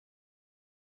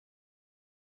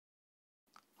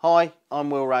Hi,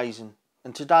 I'm Raison,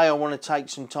 and today I want to take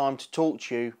some time to talk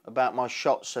to you about my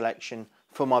shot selection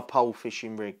for my pole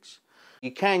fishing rigs. You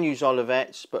can use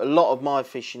olivettes, but a lot of my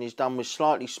fishing is done with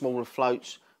slightly smaller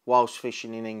floats whilst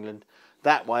fishing in England.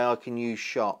 That way I can use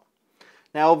shot.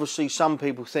 Now obviously some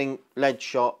people think lead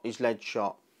shot is lead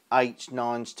shot, 8s,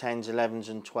 9s, 10s, 11s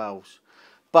and 12s.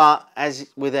 But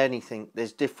as with anything,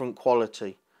 there's different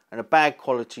quality, and a bad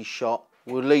quality shot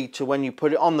will lead to, when you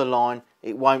put it on the line,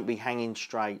 it won't be hanging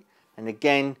straight. And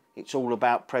again, it's all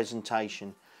about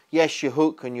presentation. Yes, your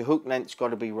hook and your hook length's got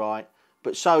to be right,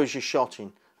 but so is your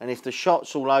shotting. And if the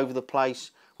shot's all over the place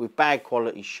with bad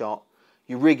quality shot,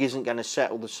 your rig isn't going to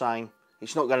settle the same,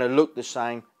 it's not going to look the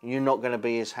same, and you're not going to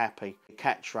be as happy. The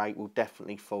catch rate will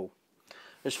definitely fall.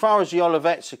 As far as the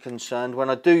olivettes are concerned,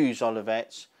 when I do use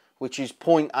olivettes, which is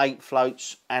 0.8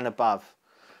 floats and above,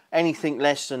 anything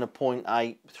less than a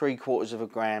 0.8, 3/4 of a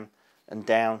gram and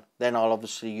down, then I'll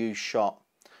obviously use shot.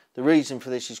 The reason for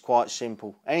this is quite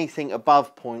simple. Anything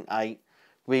above 0.8,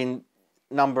 being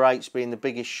number 8's being the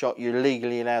biggest shot you're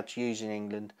legally allowed to use in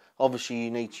England, obviously you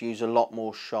need to use a lot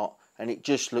more shot, and it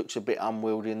just looks a bit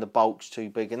unwieldy and the bulk's too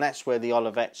big, and that's where the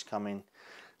olivettes come in.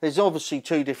 There's obviously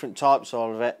two different types of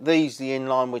olivette. These, the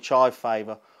inline, which I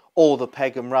favour, or the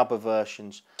peg and rubber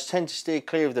versions. I tend to steer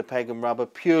clear of the peg and rubber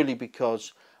purely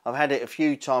because I've had it a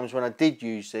few times when I did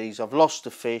use these. I've lost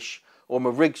a fish, or my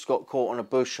rig's got caught on a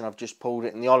bush and I've just pulled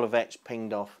it and the olivette's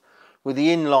pinged off. With the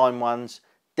inline ones,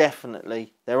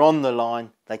 definitely, they're on the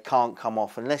line, they can't come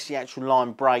off. Unless the actual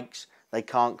line breaks, they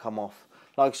can't come off.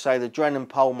 Like I say, the Drennan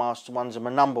Polemaster ones are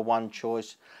my number one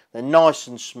choice. They're nice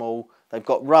and small, they've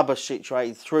got rubber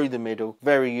situated through the middle,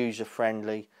 very user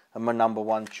friendly, and my number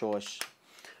one choice.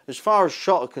 As far as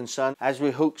shot are concerned, as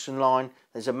with hooks and line,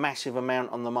 there's a massive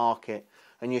amount on the market,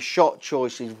 and your shot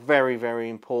choice is very, very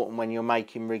important when you're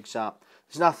making rigs up.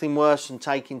 There's nothing worse than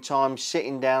taking time,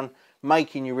 sitting down,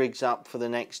 making your rigs up for the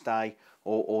next day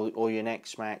or your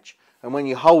next match. And when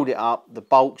you hold it up, the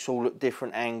bulk's all at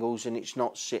different angles and it's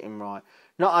not sitting right.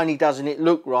 Not only doesn't it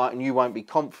look right and you won't be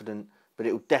confident, but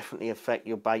it will definitely affect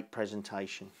your bait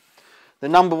presentation. The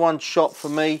number one shot for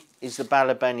me is the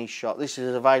Ballabeni shot. This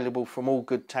is available from all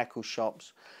good tackle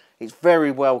shops. It's very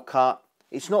well cut.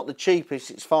 It's not the cheapest,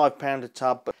 it's £5 a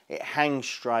tub, but it hangs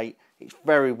straight. It's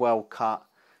very well cut.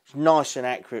 It's nice and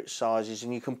accurate sizes,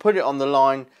 and you can put it on the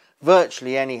line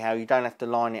virtually anyhow. You don't have to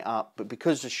line it up, but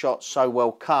because the shot's so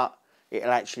well cut,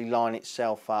 it'll actually line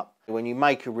itself up. When you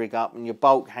make a rig up and your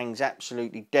bulk hangs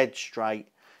absolutely dead straight,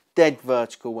 dead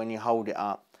vertical when you hold it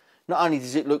up, not only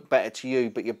does it look better to you,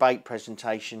 but your bait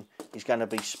presentation is going to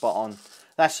be spot on.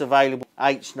 That's available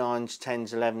 8s, 9s,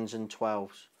 10s, 11s and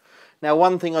 12s. Now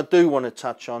one thing I do want to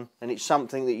touch on, and it's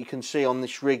something that you can see on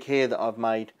this rig here that I've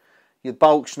made, your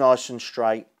bulk's nice and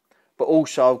straight, but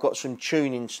also I've got some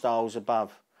tuning styles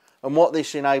above. And what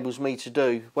this enables me to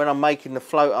do, when I'm making the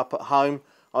float up at home,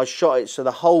 I shot it so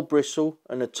the whole bristle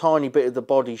and a tiny bit of the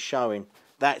body showing.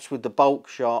 That's with the bulk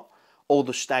shot or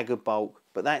the staggered bulk,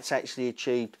 but that's actually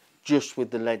achieved just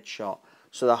with the lead shot.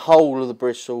 So the whole of the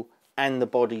bristle and the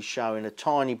body showing, a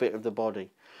tiny bit of the body.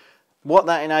 What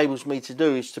that enables me to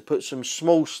do is to put some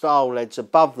small style leads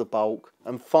above the bulk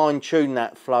and fine tune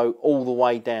that float all the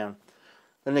way down.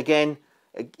 And again,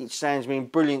 it stands me in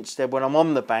brilliant stead when I'm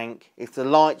on the bank. If the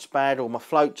light's bad or my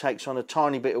float takes on a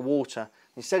tiny bit of water,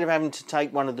 instead of having to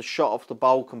take one of the shot off the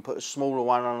bulk and put a smaller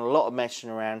one on, a lot of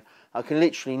messing around, I can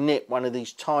literally nip one of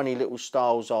these tiny little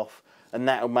styles off, and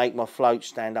that'll make my float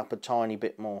stand up a tiny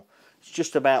bit more. It's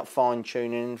just about fine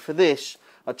tuning, and for this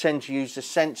I tend to use the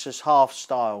Census half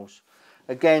styles.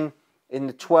 Again, in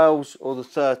the 12s or the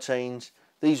 13s,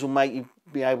 these will make you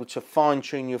be able to fine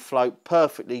tune your float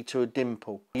perfectly to a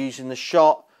dimple. Using the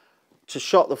shot to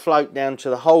shot the float down to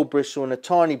the whole bristle and a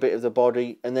tiny bit of the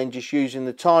body, and then just using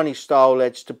the tiny style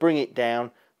leads to bring it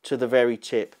down to the very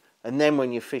tip. And then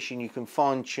when you're fishing, you can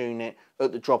fine tune it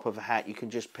at the drop of a hat. You can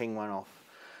just ping one off.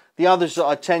 The others that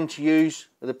I tend to use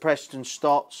are the Preston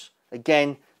stotz.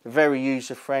 Again, they're very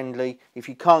user friendly. If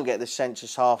you can't get the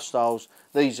Census half styles,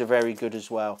 these are very good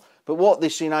as well. But what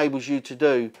this enables you to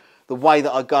do, the way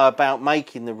that I go about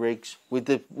making the rigs with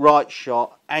the right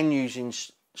shot and using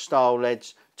style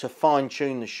leads to fine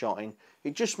tune the shotting,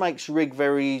 it just makes the rig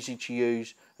very easy to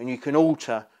use, and you can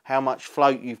alter how much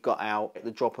float you've got out at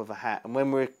the drop of a hat. And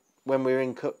when we're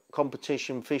in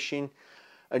competition fishing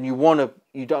and you want to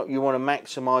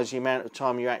maximise the amount of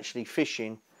time you're actually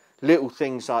fishing, little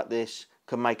things like this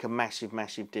can make a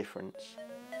massive difference.